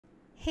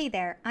Hey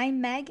there,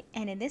 I'm Meg,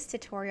 and in this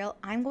tutorial,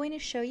 I'm going to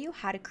show you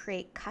how to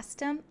create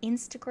custom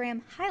Instagram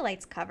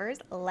highlights covers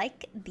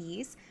like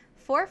these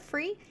for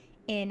free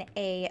in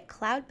a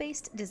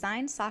cloud-based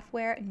design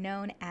software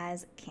known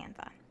as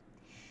Canva.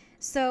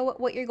 So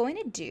what you're going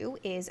to do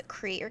is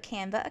create your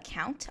Canva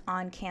account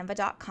on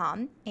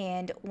canva.com,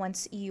 and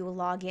once you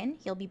log in,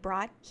 you'll be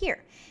brought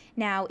here.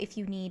 Now, if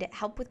you need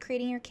help with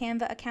creating your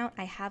Canva account,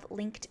 I have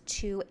linked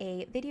to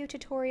a video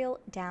tutorial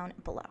down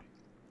below.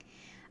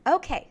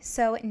 Okay,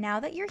 so now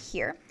that you're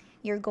here,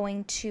 you're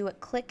going to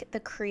click the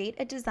Create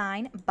a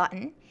Design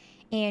button,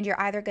 and you're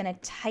either going to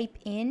type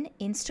in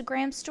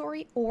Instagram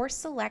Story or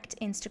select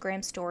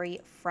Instagram Story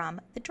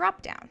from the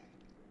dropdown.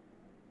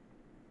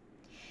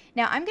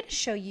 Now, I'm going to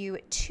show you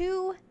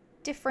two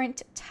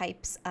different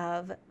types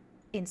of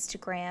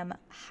Instagram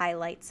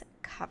highlights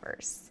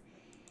covers.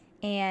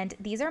 And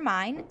these are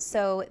mine.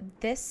 So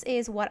this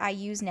is what I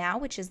use now,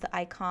 which is the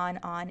icon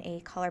on a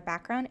color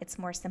background. It's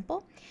more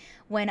simple.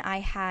 When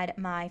I had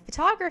my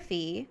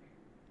photography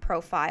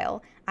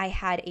profile, I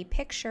had a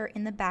picture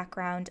in the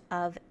background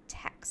of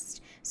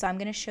text. So I'm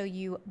going to show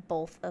you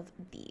both of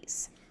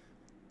these.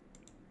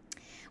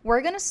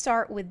 We're going to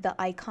start with the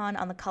icon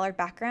on the colored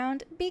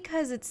background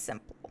because it's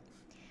simple.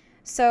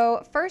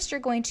 So first you're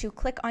going to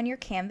click on your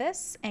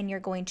canvas and you're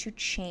going to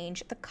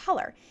change the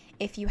color.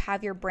 If you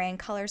have your brand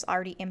colors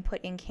already input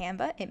in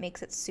Canva, it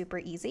makes it super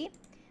easy.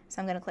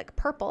 So I'm going to click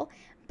purple,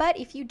 but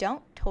if you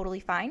don't, totally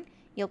fine.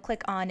 You'll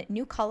click on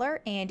new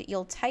color and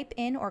you'll type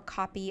in or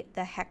copy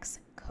the hex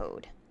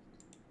code.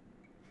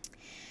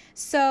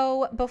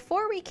 So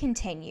before we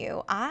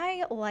continue,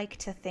 I like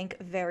to think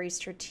very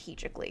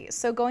strategically.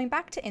 So going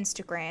back to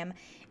Instagram,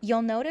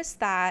 you'll notice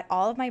that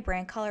all of my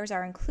brand colors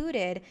are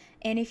included.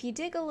 And if you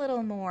dig a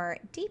little more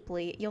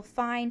deeply, you'll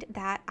find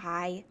that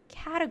I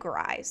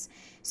categorize.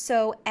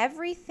 So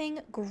everything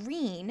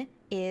green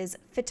is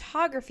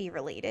photography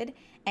related.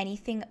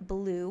 Anything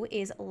blue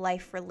is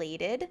life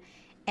related.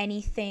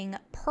 Anything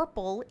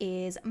purple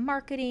is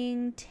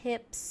marketing,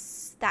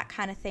 tips, that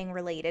kind of thing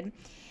related.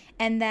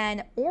 And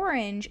then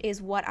orange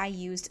is what I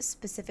used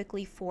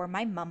specifically for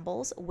my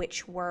mumbles,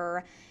 which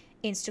were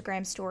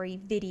Instagram story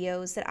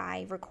videos that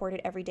I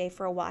recorded every day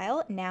for a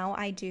while. Now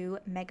I do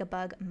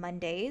Megabug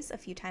Mondays a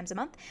few times a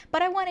month,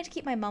 but I wanted to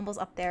keep my mumbles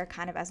up there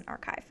kind of as an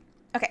archive.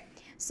 Okay,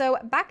 so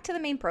back to the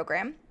main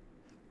program.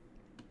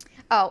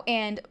 Oh,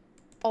 and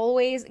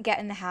always get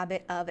in the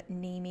habit of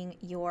naming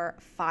your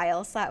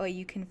file so that way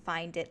you can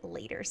find it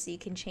later. So you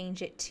can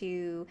change it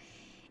to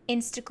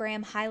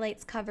Instagram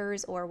highlights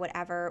covers or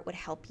whatever would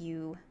help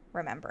you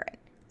remember it.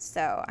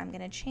 So I'm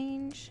going to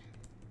change.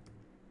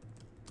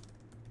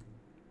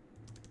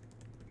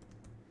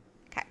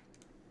 Okay.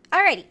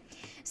 Alrighty.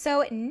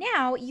 So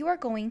now you are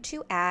going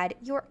to add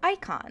your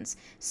icons.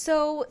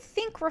 So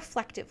think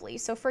reflectively.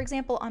 So for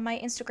example, on my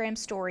Instagram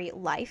story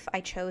life,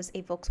 I chose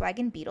a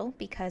Volkswagen Beetle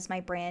because my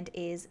brand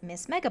is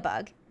Miss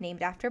Megabug,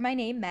 named after my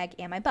name, Meg,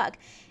 and my bug.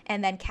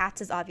 And then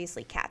cats is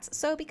obviously cats.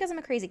 So because I'm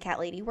a crazy cat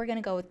lady, we're going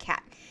to go with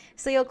cat.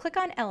 So you'll click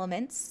on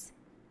elements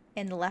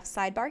in the left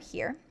sidebar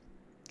here,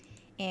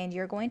 and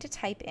you're going to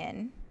type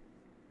in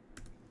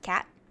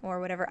cat or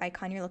whatever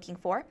icon you're looking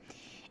for.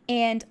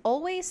 And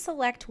always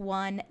select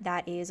one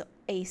that is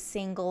a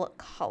single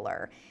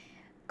color.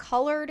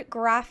 Colored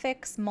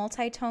graphics,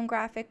 multi-tone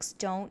graphics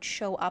don't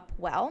show up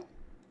well,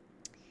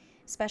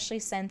 especially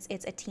since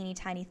it's a teeny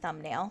tiny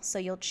thumbnail. So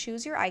you'll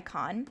choose your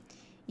icon.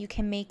 You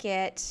can make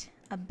it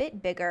a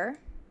bit bigger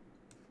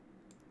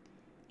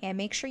and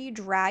make sure you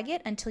drag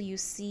it until you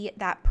see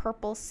that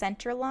purple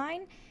center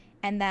line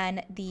and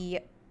then the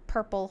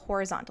purple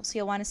horizontal. So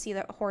you'll want to see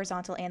the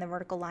horizontal and the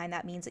vertical line.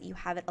 That means that you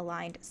have it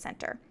aligned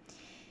center.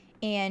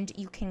 And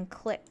you can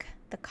click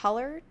the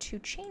color to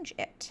change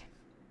it.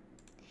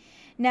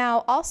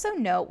 Now, also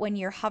note when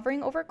you're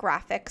hovering over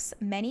graphics,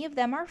 many of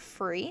them are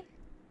free.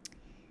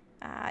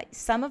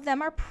 Some of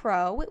them are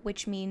pro,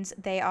 which means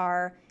they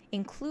are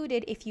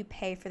included if you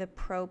pay for the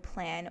pro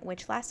plan,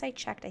 which last I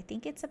checked, I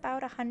think it's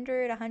about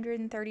 $100,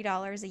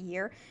 $130 a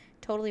year.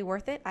 Totally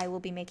worth it. I will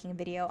be making a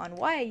video on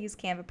why I use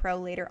Canva Pro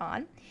later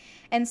on.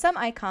 And some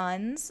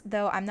icons,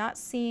 though I'm not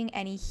seeing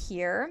any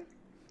here,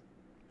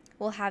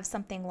 we'll have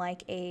something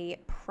like a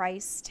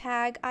price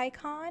tag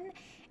icon.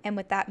 And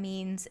what that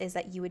means is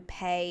that you would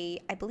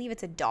pay, I believe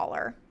it's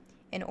 $1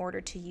 in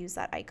order to use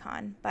that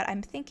icon. But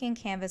I'm thinking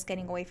Canva's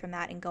getting away from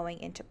that and going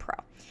into Pro.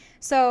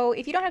 So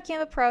if you don't have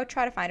Canva Pro,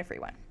 try to find a free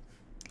one.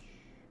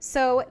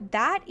 So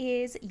that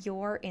is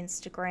your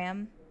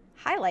Instagram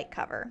highlight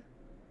cover.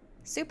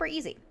 Super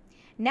easy.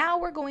 Now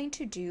we're going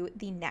to do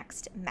the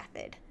next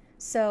method.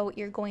 So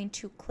you're going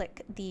to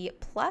click the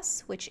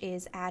plus, which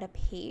is add a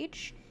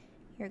page.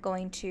 You're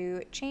going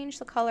to change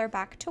the color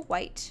back to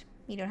white.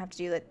 You don't have to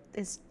do that.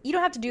 You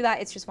don't have to do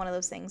that. It's just one of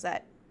those things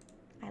that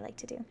I like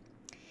to do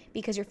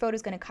because your photo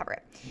is going to cover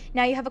it.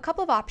 Now you have a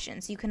couple of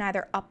options. You can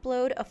either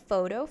upload a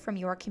photo from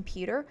your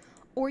computer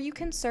or you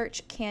can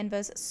search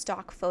Canva's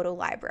stock photo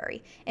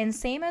library. And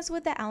same as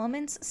with the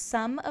elements,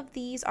 some of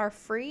these are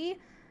free.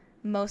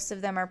 Most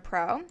of them are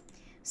pro.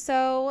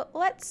 So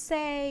let's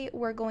say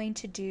we're going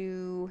to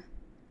do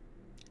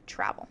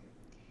travel.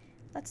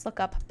 Let's look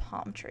up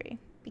palm tree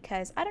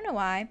because I don't know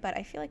why, but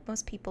I feel like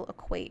most people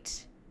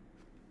equate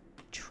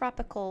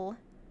tropical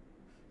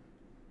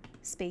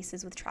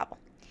spaces with travel.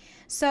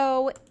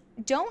 So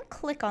don't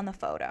click on the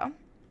photo.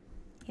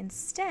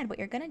 Instead, what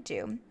you're going to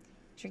do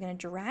is you're going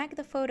to drag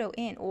the photo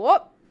in.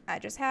 Whoop! I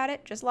just had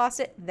it, just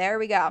lost it. There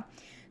we go.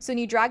 So when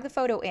you drag the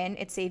photo in,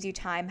 it saves you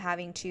time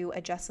having to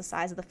adjust the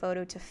size of the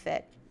photo to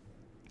fit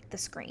the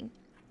screen.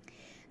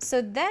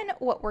 So then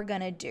what we're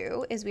going to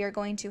do is we are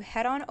going to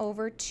head on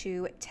over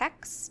to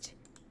text,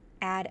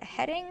 add a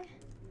heading.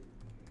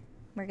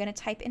 We're going to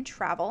type in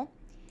travel.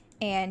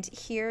 And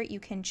here you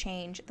can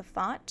change the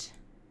font.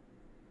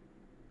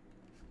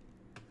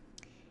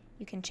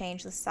 You can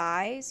change the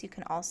size. You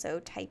can also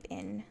type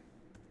in,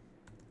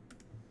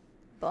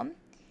 boom.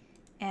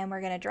 And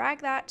we're going to drag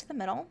that to the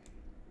middle.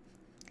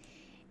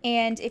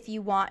 And if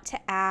you want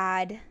to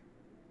add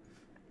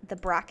the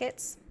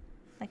brackets,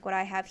 like what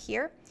I have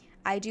here,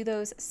 I do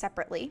those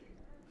separately.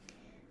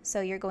 So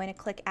you're going to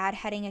click add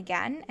heading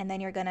again, and then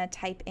you're going to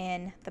type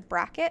in the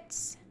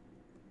brackets.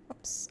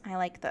 Oops, I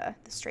like the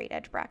straight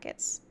edge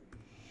brackets.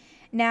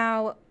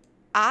 Now,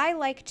 I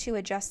like to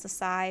adjust the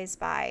size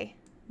by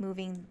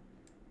moving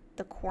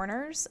the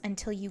corners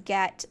until you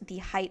get the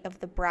height of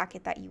the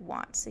bracket that you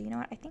want. So you know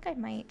what, I think I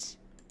might,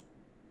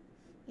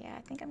 yeah,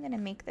 I think I'm going to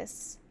make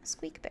this a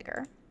squeak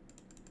bigger.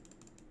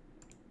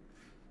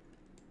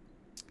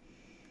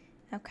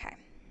 Okay.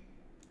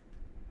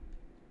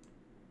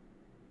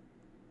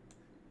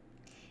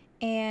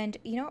 And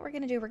you know what we're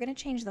going to do? We're going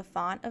to change the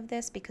font of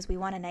this because we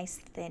want a nice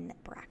thin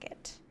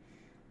bracket.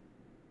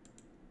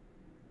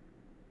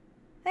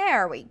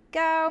 There we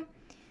go.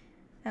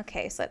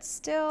 Okay, so it's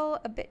still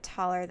a bit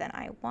taller than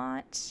I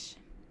want.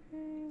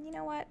 You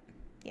know what?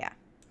 Yeah,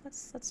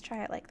 let's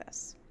try it like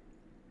this.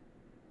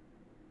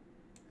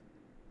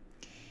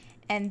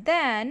 And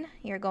then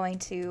you're going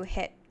to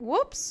hit,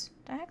 whoops,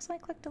 did I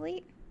accidentally click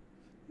delete?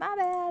 My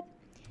bad.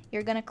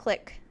 You're going to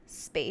click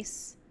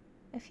space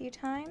a few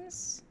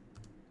times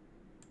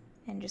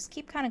and just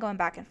keep kind of going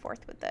back and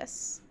forth with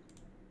this.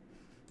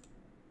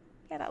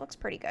 Yeah, that looks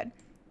pretty good.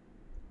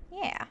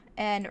 Yeah,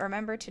 and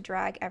remember to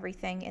drag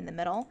everything in the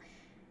middle.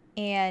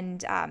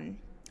 And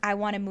I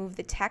want to move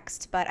the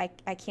text, but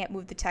I can't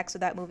move the text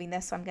without moving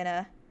this, so I'm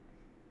gonna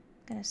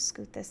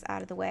scoot this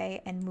out of the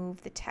way and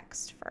move the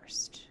text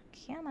first.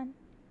 Come on.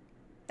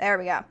 There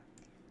we go.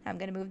 I'm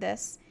gonna move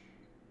this.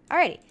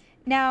 Alrighty.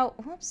 Now,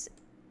 whoops,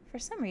 for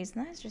some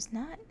reason that is just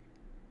not,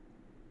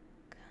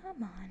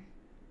 come on.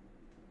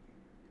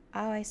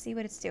 Oh, I see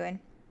what it's doing.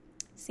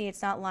 See,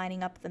 it's not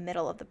lining up the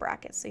middle of the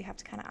bracket, so you have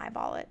to kind of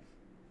eyeball it.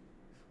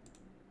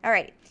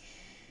 Alrighty.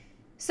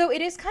 So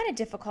it is kind of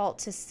difficult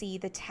to see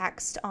the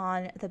text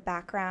on the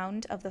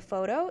background of the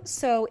photo.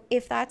 So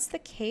if that's the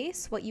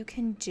case, what you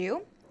can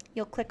do,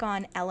 you'll click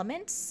on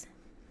Elements,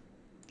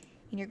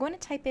 and you're going to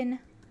type in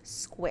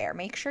square.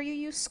 Make sure you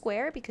use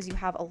square because you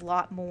have a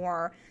lot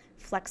more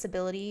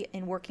flexibility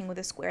in working with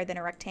a square than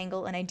a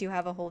rectangle, and I do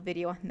have a whole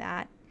video on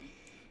that,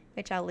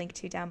 which I'll link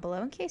to down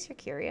below in case you're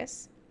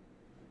curious.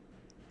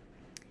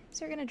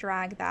 So you're going to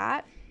drag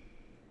that.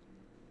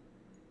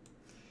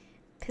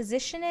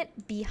 Position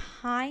it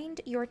behind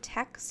your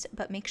text,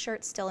 but make sure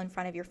it's still in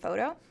front of your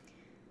photo.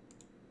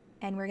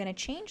 And we're going to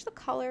change the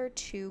color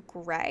to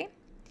gray.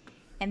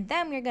 And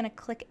then we're going to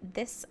click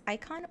this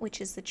icon, which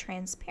is the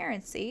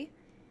transparency.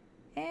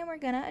 And we're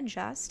going to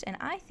adjust. And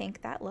I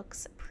think that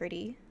looks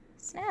pretty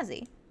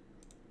snazzy.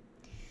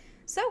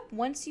 So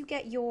once you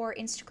get your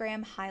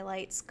Instagram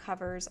highlights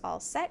covers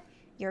all set,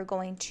 you're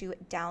going to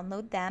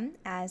download them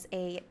as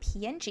a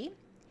PNG.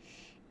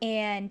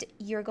 And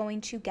you're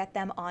going to get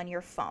them on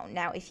your phone.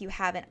 Now, if you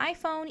have an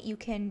iPhone, you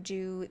can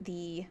do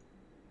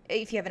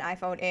if you have an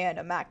iPhone and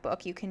a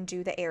MacBook, you can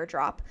do the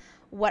AirDrop.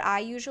 What I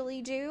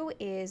usually do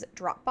is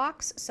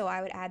Dropbox. So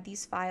I would add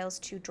these files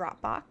to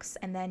Dropbox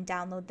and then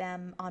download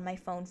them on my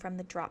phone from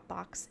the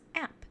Dropbox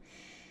app.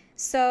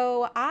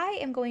 So I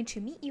am going to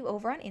meet you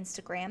over on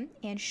Instagram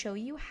and show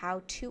you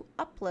how to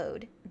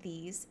upload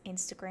these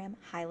Instagram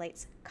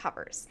highlights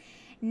covers.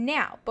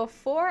 Now,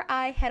 before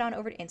I head on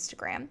over to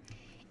Instagram,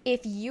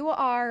 if you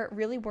are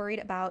really worried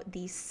about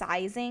the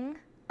sizing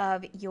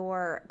of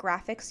your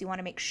graphics, you want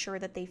to make sure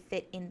that they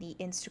fit in the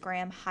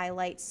Instagram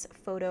highlights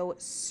photo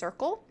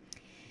circle.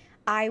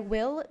 I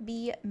will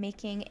be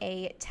making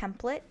a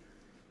template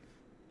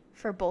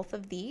for both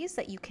of these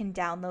that you can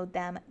download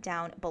them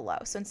down below.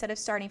 So instead of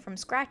starting from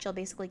scratch, you'll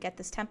basically get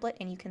this template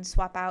and you can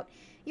swap out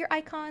your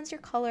icons, your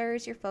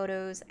colors, your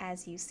photos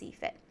as you see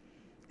fit.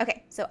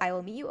 Okay, so I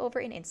will meet you over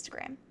in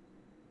Instagram.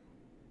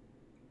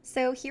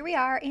 So here we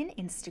are in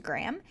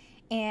Instagram,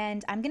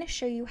 and I'm going to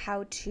show you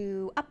how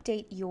to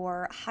update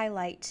your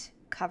highlight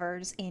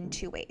covers in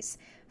two ways.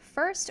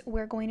 First,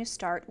 we're going to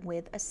start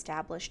with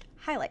established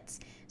highlights.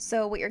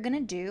 So what you're going to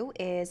do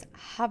is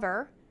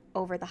hover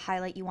over the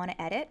highlight you want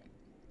to edit,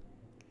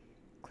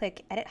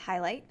 click Edit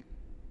Highlight,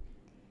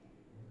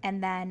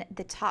 and then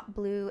the top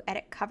blue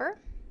Edit Cover.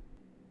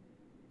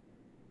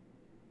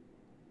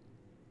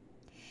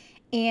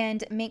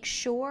 And make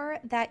sure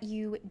that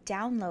you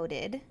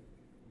downloaded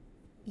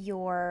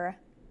your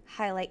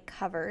highlight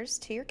covers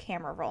to your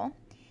camera roll,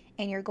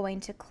 and you're going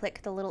to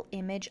click the little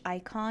image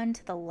icon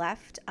to the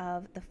left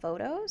of the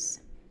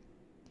photos.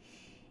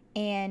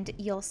 And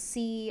you'll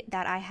see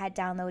that I had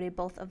downloaded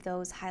both of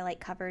those highlight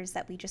covers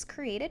that we just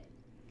created.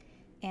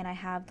 And I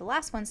have the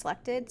last one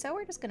selected, so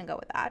we're just gonna go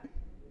with that.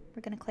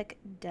 We're gonna click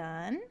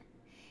done.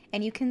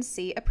 And you can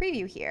see a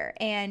preview here.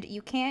 And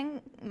you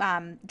can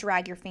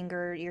drag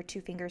your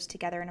two fingers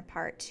together and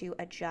apart to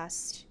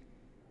adjust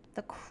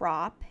the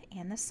crop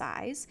and the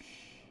size.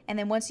 And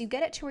then once you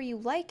get it to where you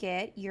like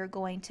it, you're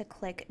going to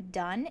click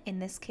done. In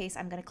this case,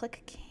 I'm gonna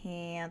click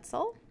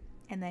cancel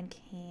and then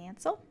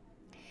cancel.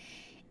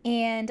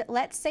 And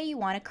let's say you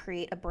want to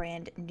create a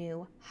brand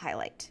new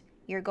highlight.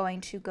 You're going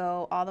to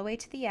go all the way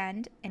to the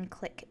end and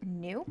click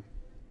new,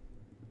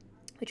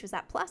 which was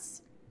that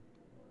plus.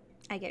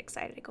 I get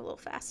excited, I go a little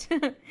fast.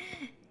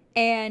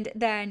 And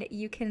then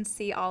you can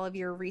see all of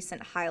your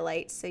recent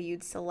highlights. So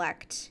you'd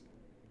select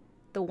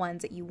the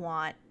ones that you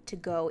want to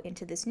go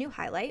into this new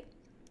highlight.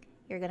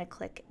 You're going to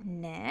click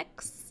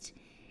next,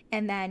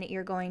 and then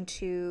you're going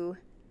to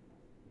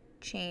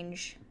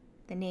change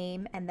the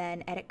name and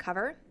then edit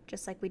cover,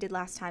 just like we did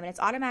last time. And it's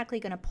automatically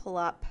going to pull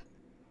up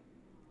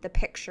the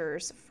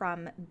pictures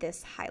from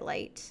this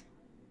highlight.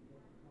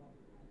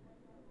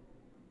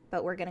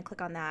 But we're going to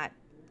click on that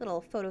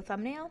little photo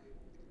thumbnail,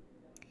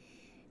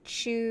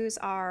 choose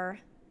our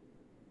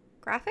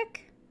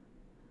graphic,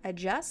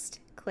 adjust,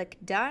 click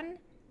done,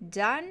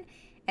 done,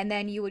 and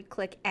then you would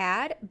click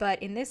add.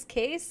 But in this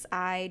case,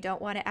 I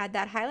don't want to add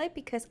that highlight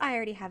because I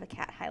already have a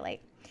cat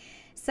highlight.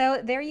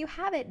 So there you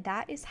have it.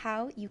 That is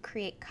how you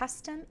create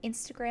custom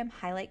Instagram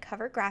highlight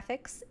cover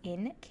graphics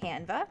in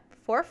Canva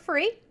for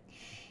free.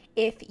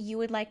 If you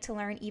would like to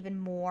learn even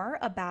more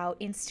about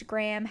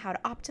Instagram, how to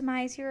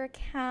optimize your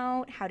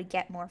account, how to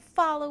get more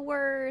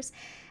followers,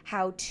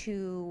 how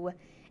to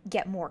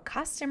get more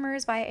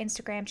customers via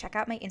Instagram, check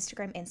out my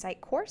Instagram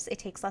Insight course. It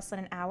takes less than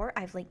an hour.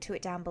 I've linked to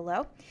it down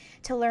below.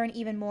 To learn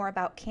even more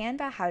about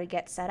Canva, how to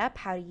get set up,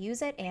 how to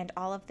use it, and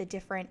all of the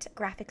different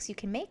graphics you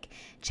can make,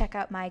 check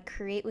out my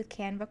Create with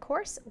Canva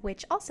course,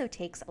 which also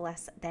takes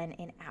less than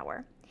an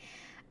hour.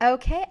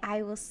 Okay,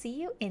 I will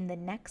see you in the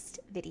next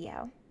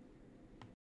video.